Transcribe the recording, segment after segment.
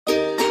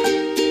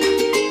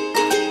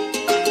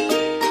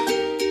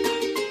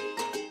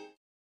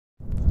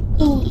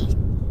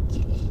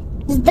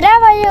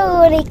Zdravo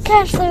ljudi,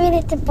 kao što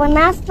vidite po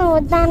naslovu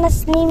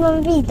danas snimam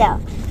video.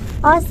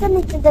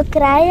 Ostanite do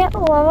kraja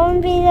u ovom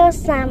videu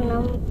sa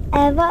mnom.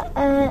 Evo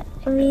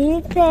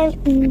vidite,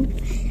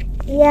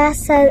 ja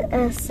sad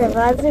se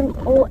vozim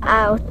u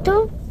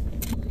autu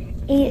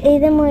i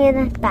idemo u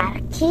jedan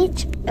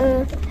parkić.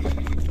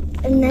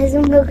 Ne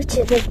znam kako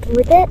će da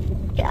bude,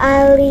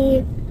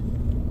 ali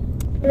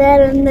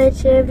verujem da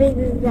će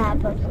biti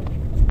zabavno.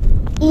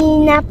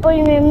 I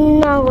napolju je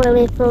mnogo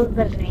lijepo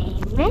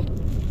vreme.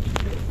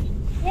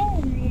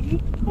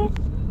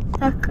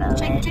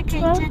 Čekaj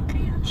još.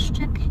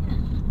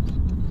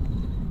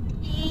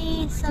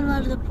 I sad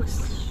možeš da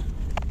pustiš.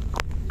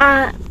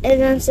 A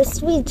nam se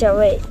sviđa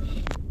ovaj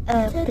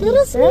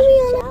prizor.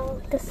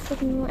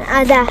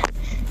 A da,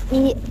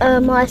 i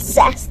moja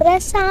sestra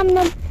je sa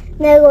mnom,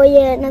 nego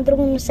je na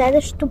drugom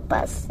sedištu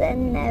pa se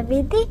ne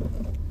vidi.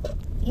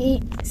 I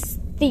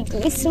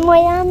stigli smo,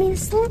 ja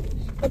mislim.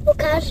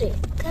 Pokaži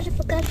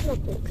na kako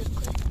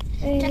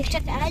je.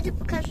 Čekaj, ajde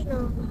pokaži na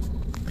ovo.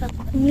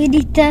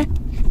 Vidite,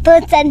 to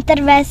je centar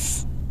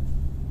VST.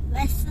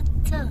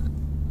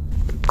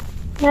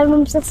 Jel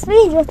vam se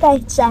sviđa taj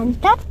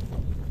centar?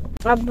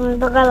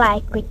 Da ga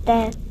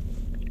lajkujte.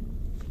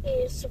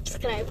 I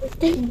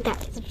subscribeujte. Da,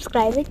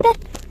 subscribeujte.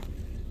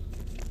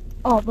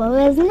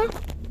 Obavezno.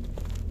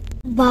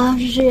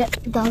 Bože,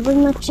 dobro,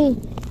 znači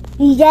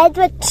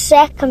jedva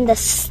čekam da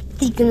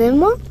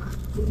stignemo.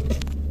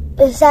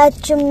 Sad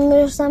ćemo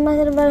još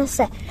samo treba da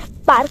se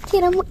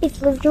parkiramo i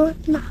služimo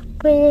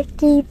napolje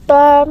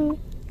ekipa.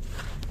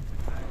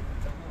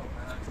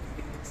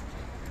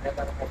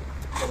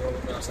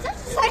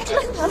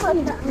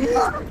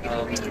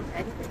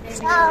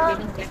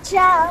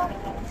 Ćao.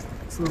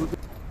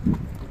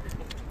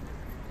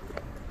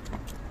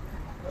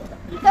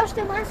 Kao što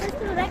je moja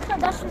sestra rekla,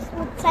 došli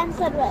smo u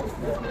centar VST.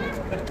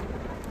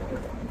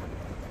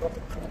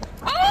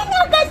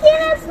 Eno ga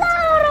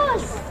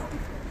dinosaurus!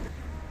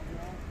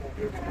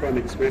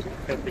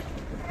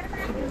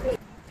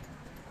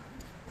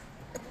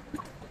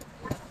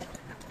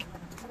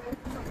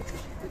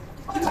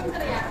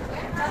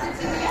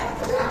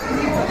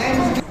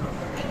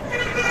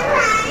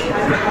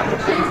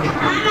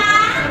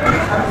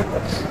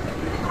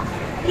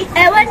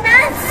 Evo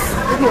nas!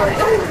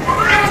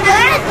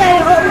 Gledaj,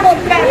 ovo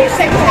pravi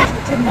sektor.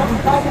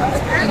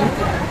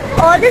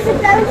 Ovdje se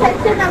pravi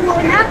sektor na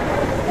Luna.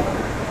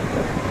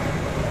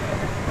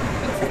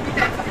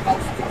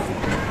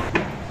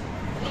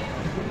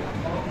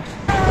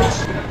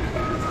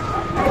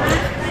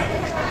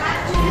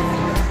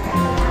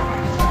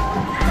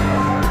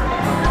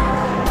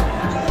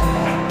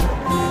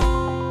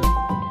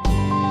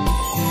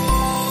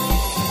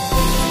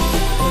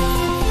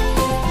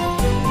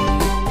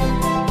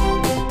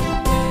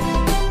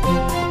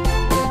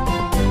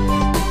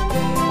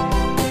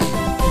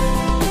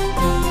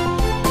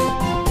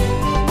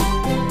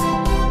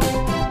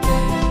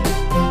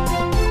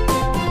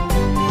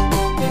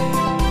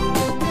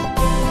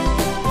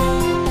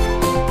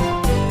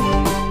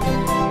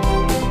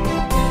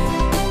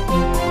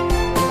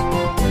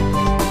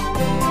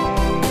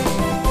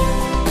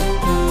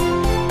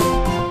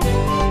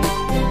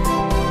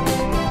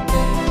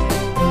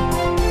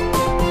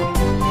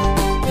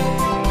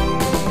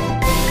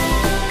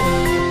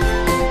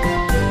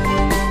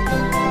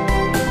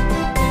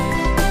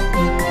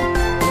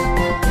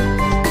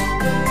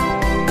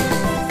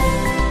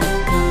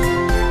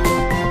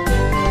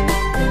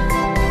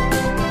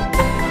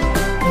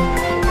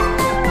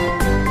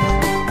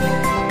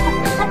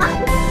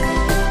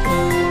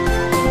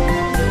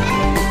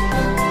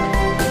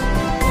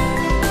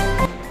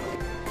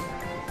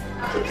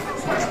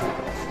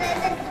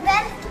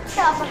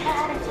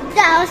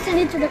 Da,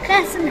 ostanite do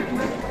kraja sa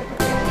nama.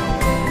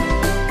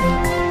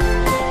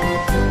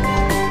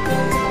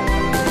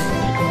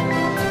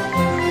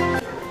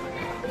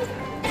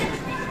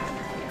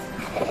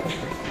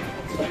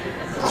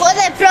 Ko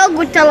da je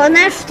progutalo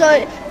nešto.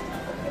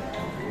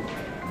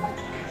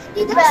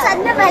 Idemo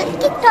sad na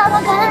veliki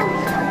tobogan.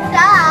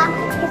 Da,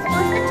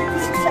 ispoznaćete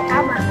se sa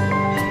nama.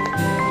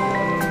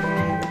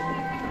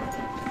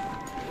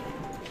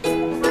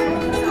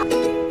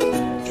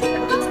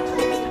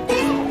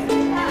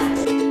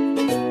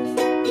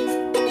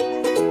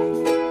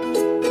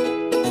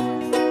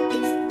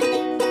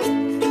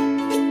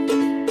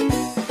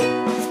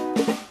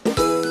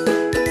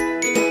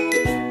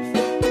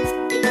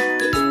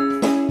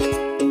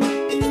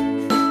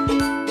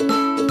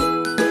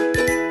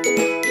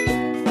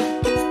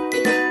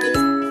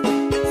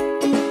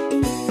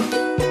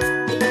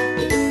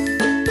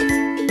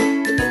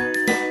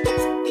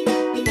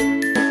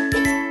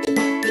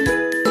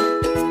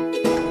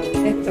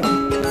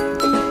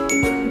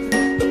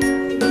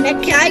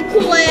 Neke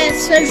ajkule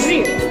sve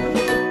živo.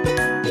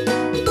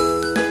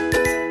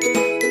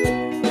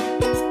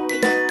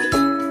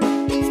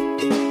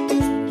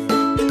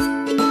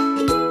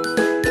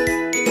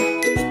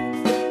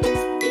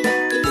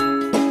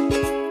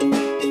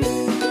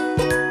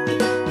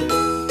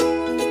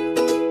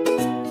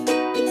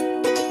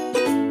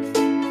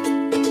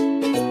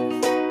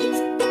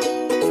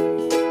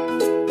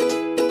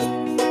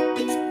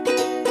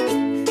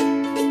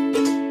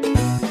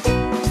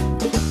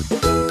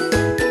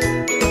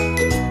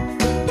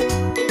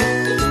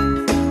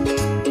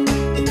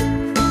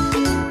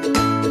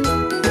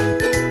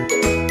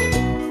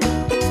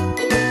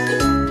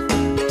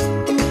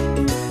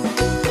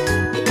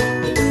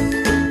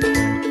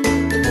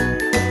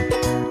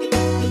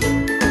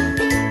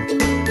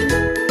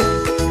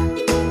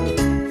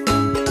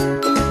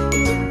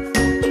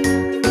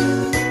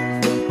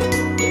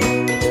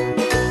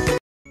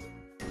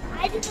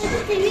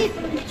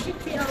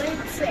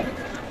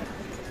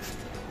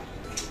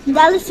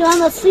 Da li se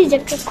vama sviđa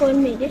kako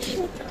on miriše?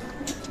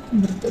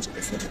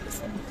 Brdočka se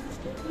napisala.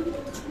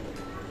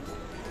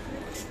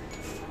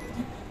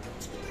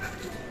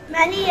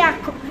 Meni je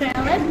jako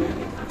prelep.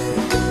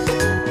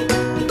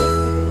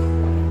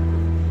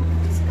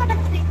 Skoro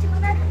krećemo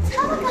na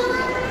Zabav.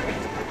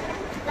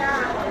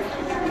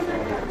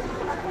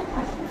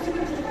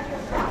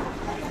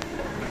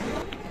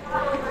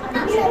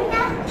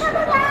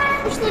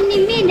 Što ni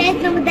mi ne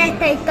znamo da je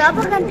taj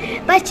tobogan,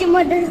 pa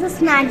ćemo da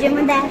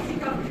zasnađemo da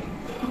je.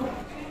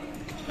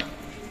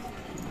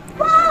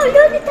 Wow,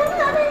 ljudi, tamo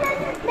je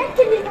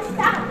neki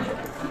dinosaur.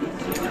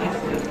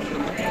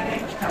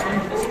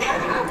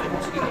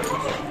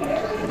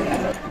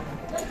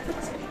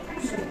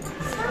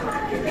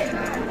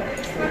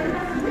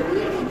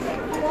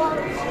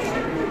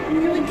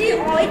 Ljudi,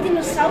 ovaj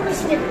dinosaurus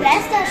je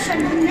prestrašan,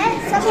 ne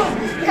samo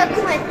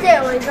kako mu je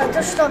telo, i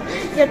zato što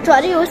je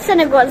otvori usta,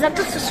 nego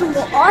zato što su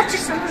mu oči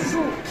samo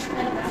žute.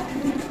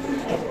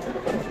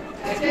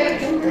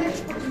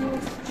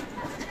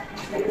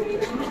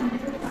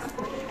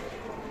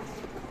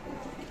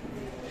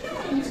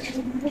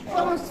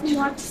 Bukvalno su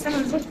mu oči samo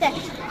žute,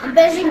 a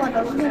bežimo od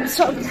ovog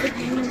dinosaurusa.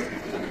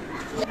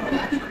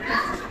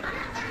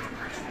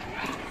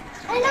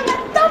 Idemo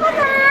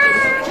tobogan!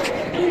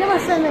 Idemo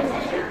sve na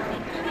njega.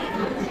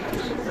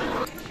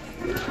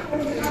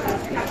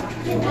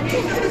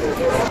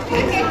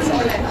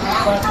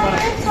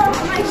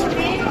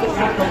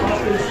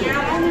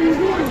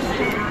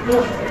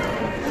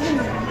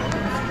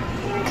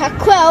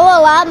 Kako je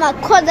ovo lama,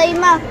 ko da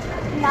ima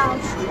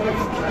naušku.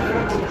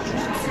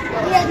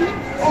 Jedno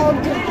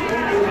ovdje.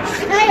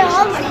 Šta je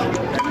ovo?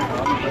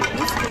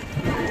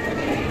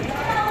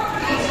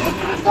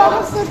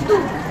 Ovo se tu.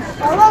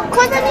 Ovo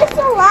ko da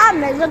nisu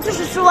lame, zato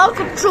što su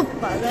ovako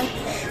čupale.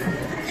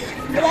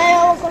 Da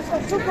je ovo ko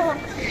sam čupala,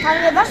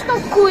 ali je baš kao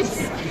kuć.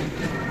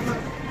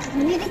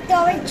 Vidite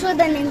ovaj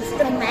čudan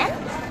instrument?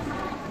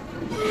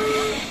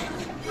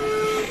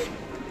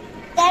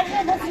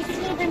 Teže da se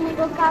svide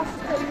nego kao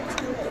što je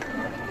čudan.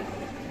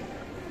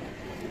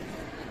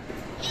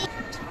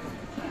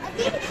 A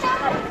vidite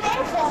ovo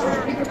teže.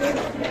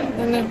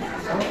 Ne.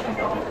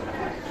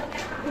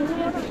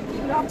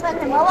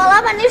 Ova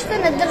lama ništa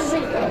ne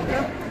drži.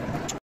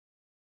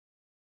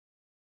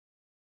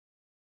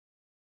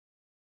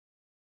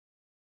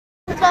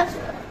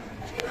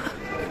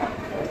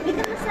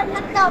 Idemo sad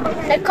na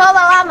tobogan. Neka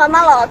ova lama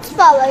malo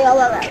odspala i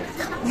ova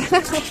velika.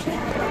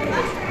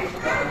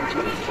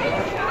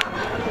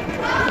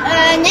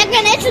 Njega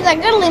neću da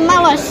grlim,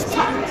 malo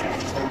šta.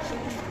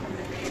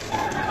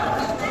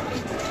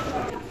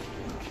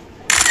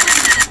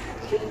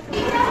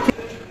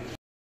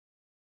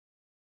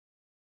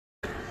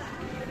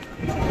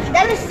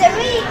 Da li ste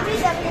vi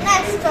vidjeli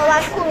nešto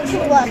ovako u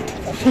životu?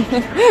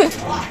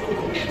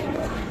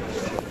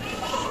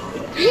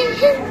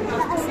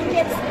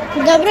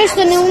 Dobro je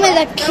što ne ume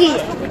da kije.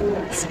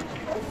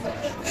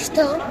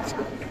 Što?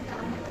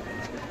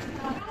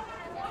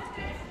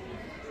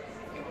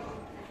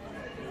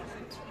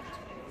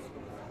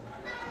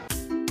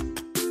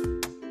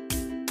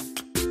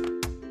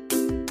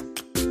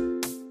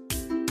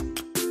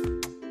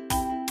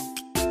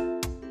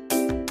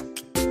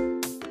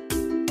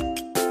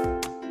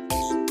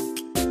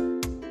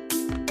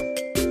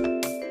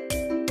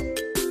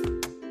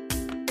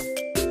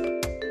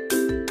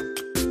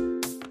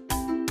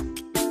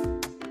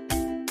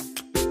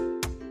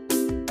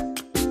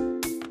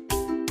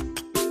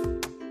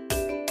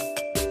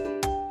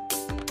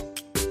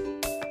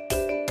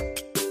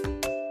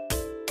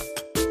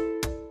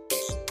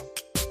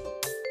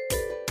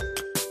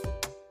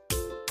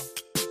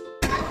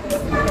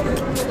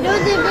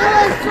 Ljudi, bilo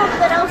je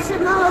super, ali se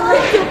malo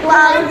vrti u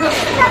glavi.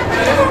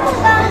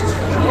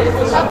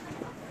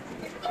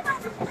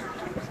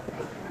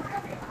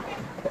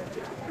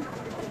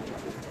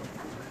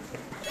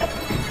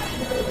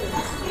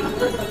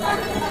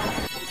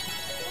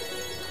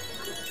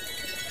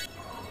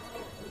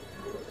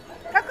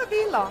 Kako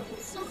bilo?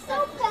 Super!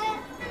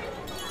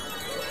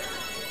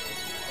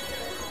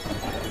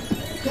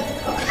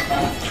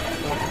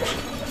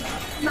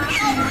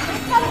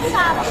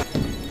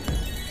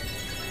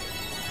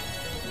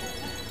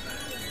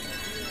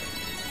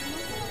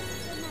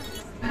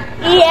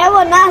 I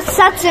evo nas,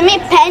 sad se mi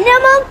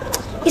penjamo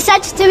i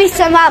sad ćete vi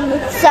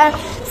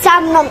sa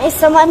mnom i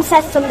sa mojom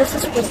sestrom da se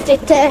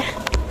spustite.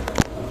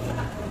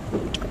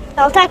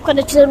 Jel' tako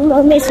da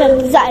ćemo mi sad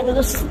zajedno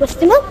da se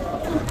spustimo?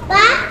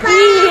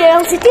 I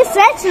jel' si ti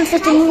srećna što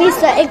ćemo mi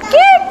sa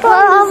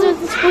ekipom da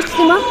se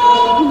spustimo?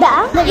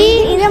 Da.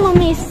 I idemo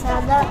mi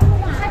sada.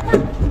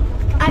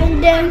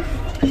 Ajde.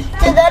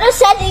 Teodora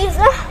sedi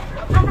iza.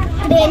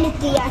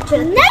 Kreniti ja ću.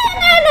 Ne.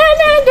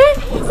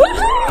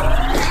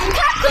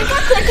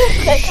 Kako?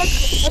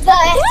 Da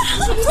je.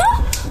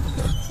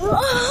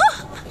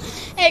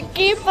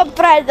 Ekipa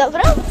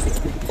predobra.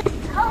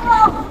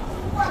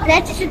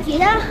 Reći ću ti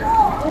da.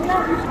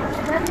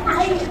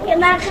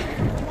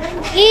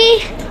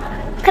 I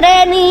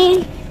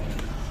kreni.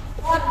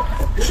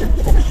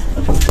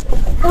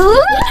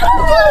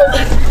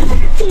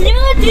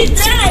 Ljudi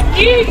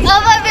dragi,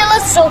 ovo je bilo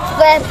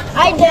super.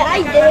 Ajde.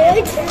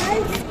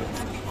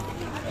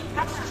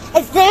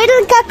 Ste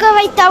vidjeli kako je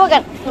ovaj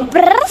tobogan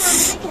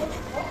brz?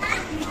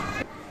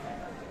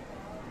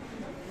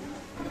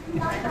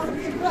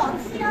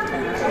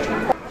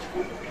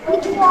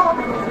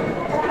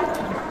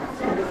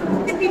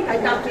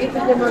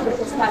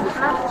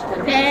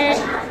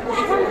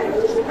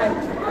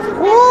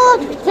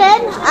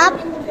 Ten up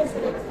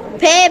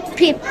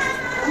pip.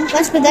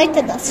 Gospod,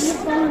 dajte das.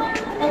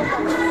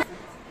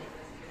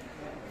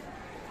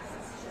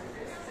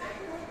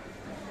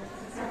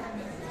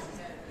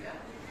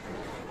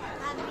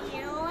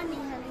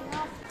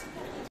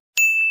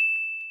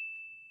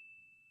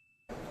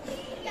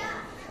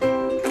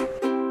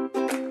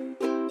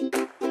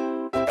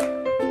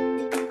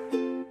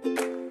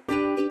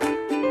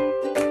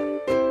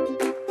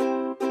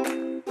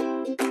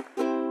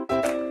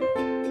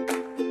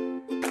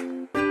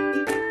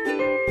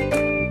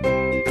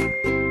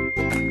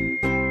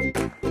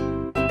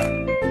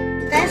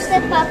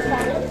 Nasze papa.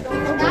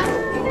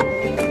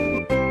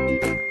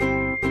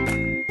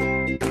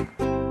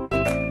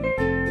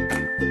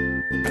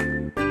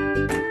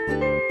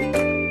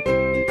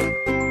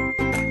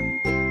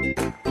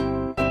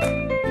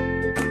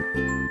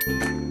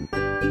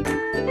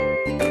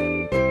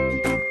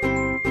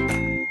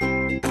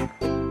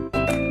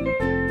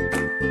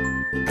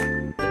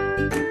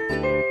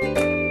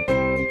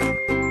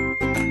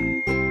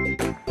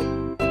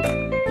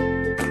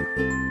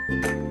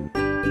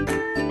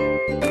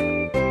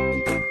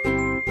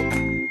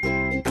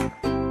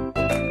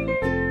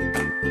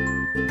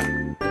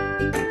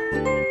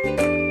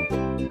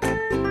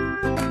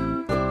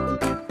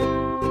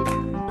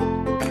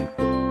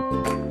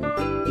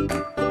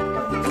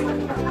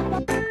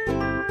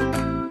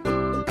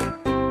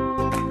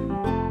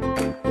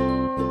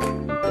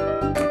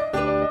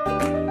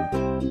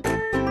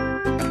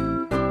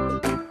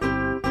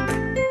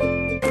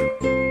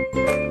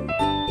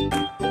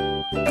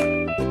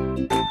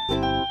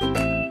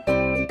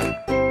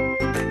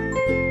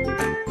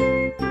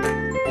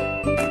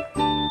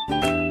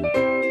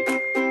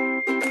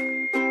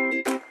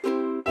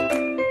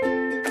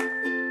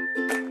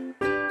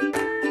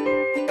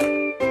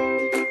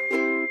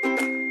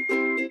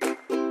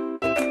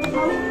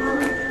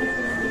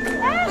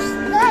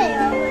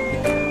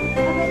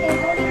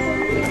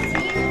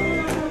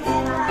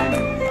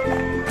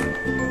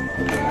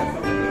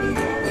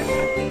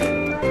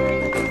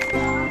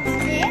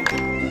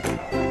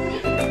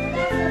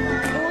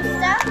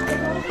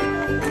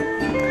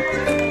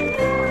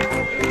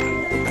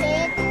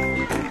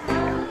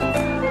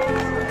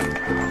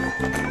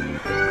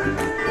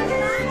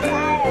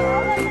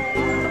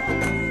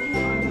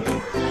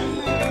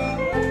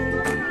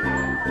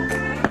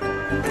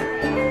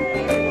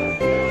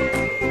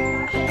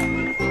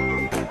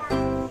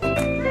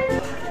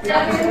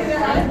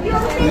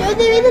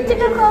 Ljudi, vidite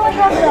kako ovo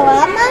dobro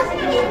lama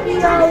i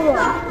ovo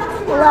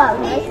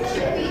lama.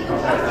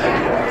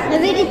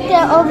 Vidite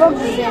ovog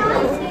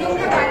zeku.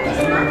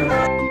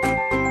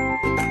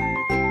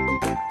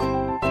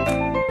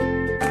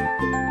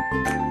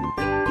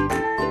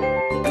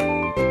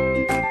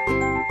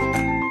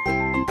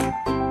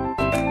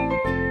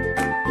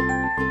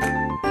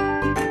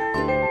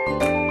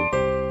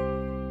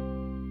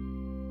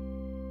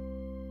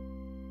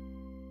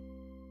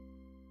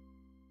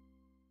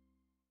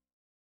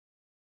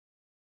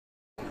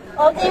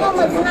 Ovdje imamo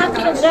znak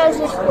za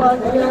građansku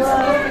odbranu.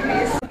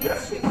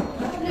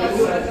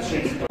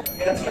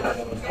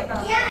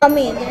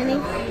 Omiljeni.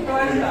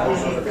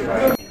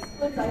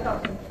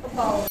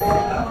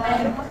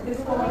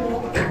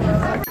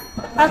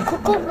 A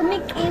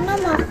kukovnik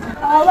imamo,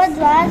 ova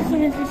dva su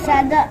mi za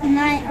sada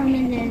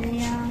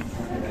najomiljenija.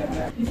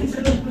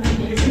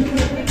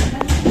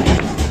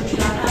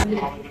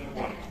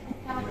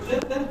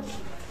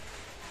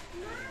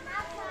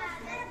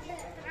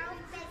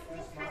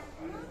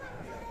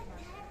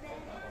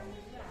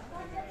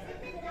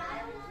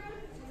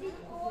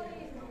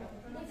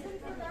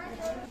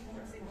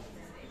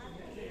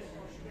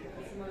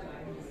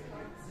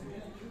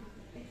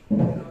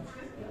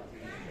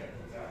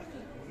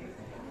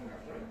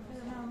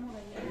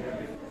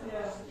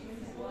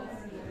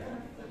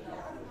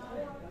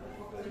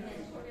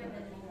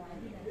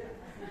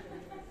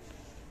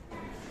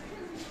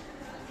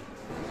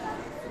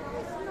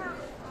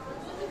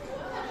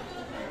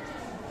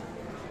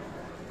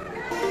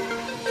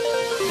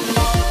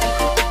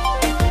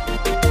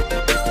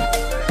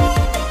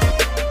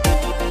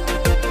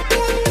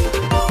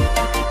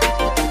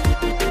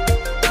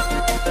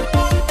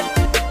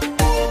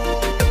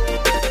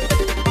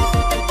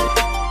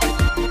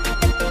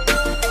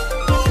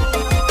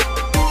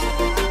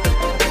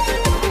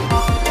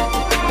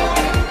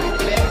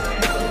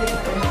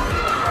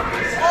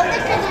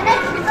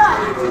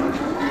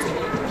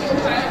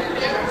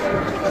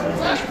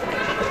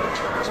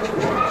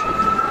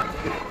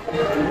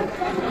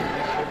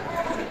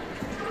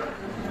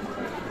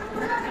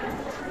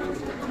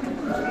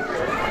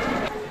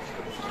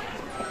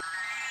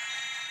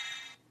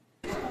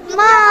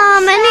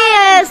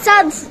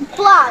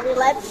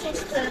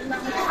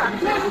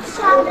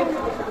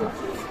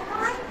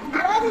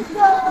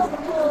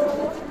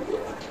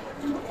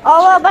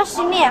 Ovo baš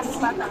i nije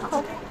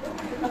slatko.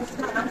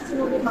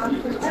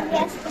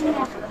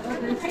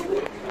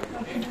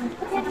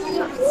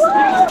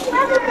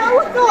 Gledajte,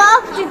 ovo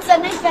klapčica,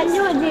 neka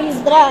ljudi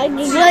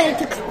dragi,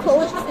 gledajte kako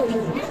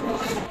učinu.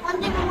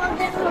 Onda imamo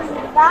ovdje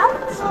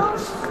ruždacu,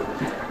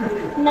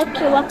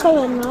 neki ovakav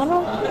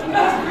jednorog,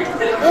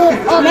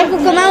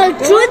 nekoga malo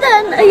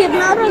čudan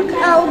jednorog,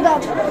 ali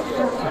dobro.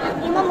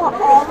 Imamo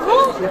ovo,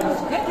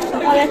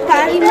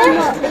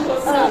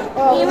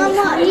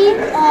 imamo i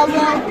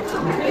ovo,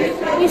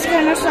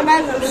 iskreno što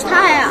ne znam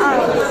šta je,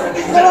 ali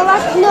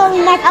vjerovatno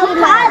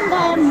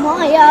avokado je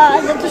moja,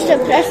 zato što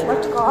je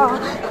preslatko.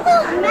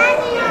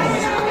 Meni je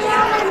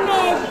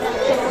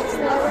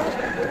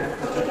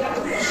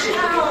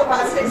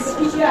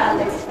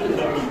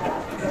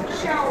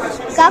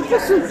kako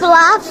su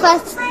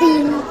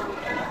plafasti.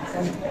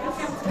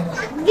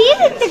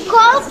 Vidite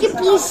koliki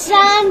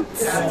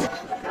plišanci.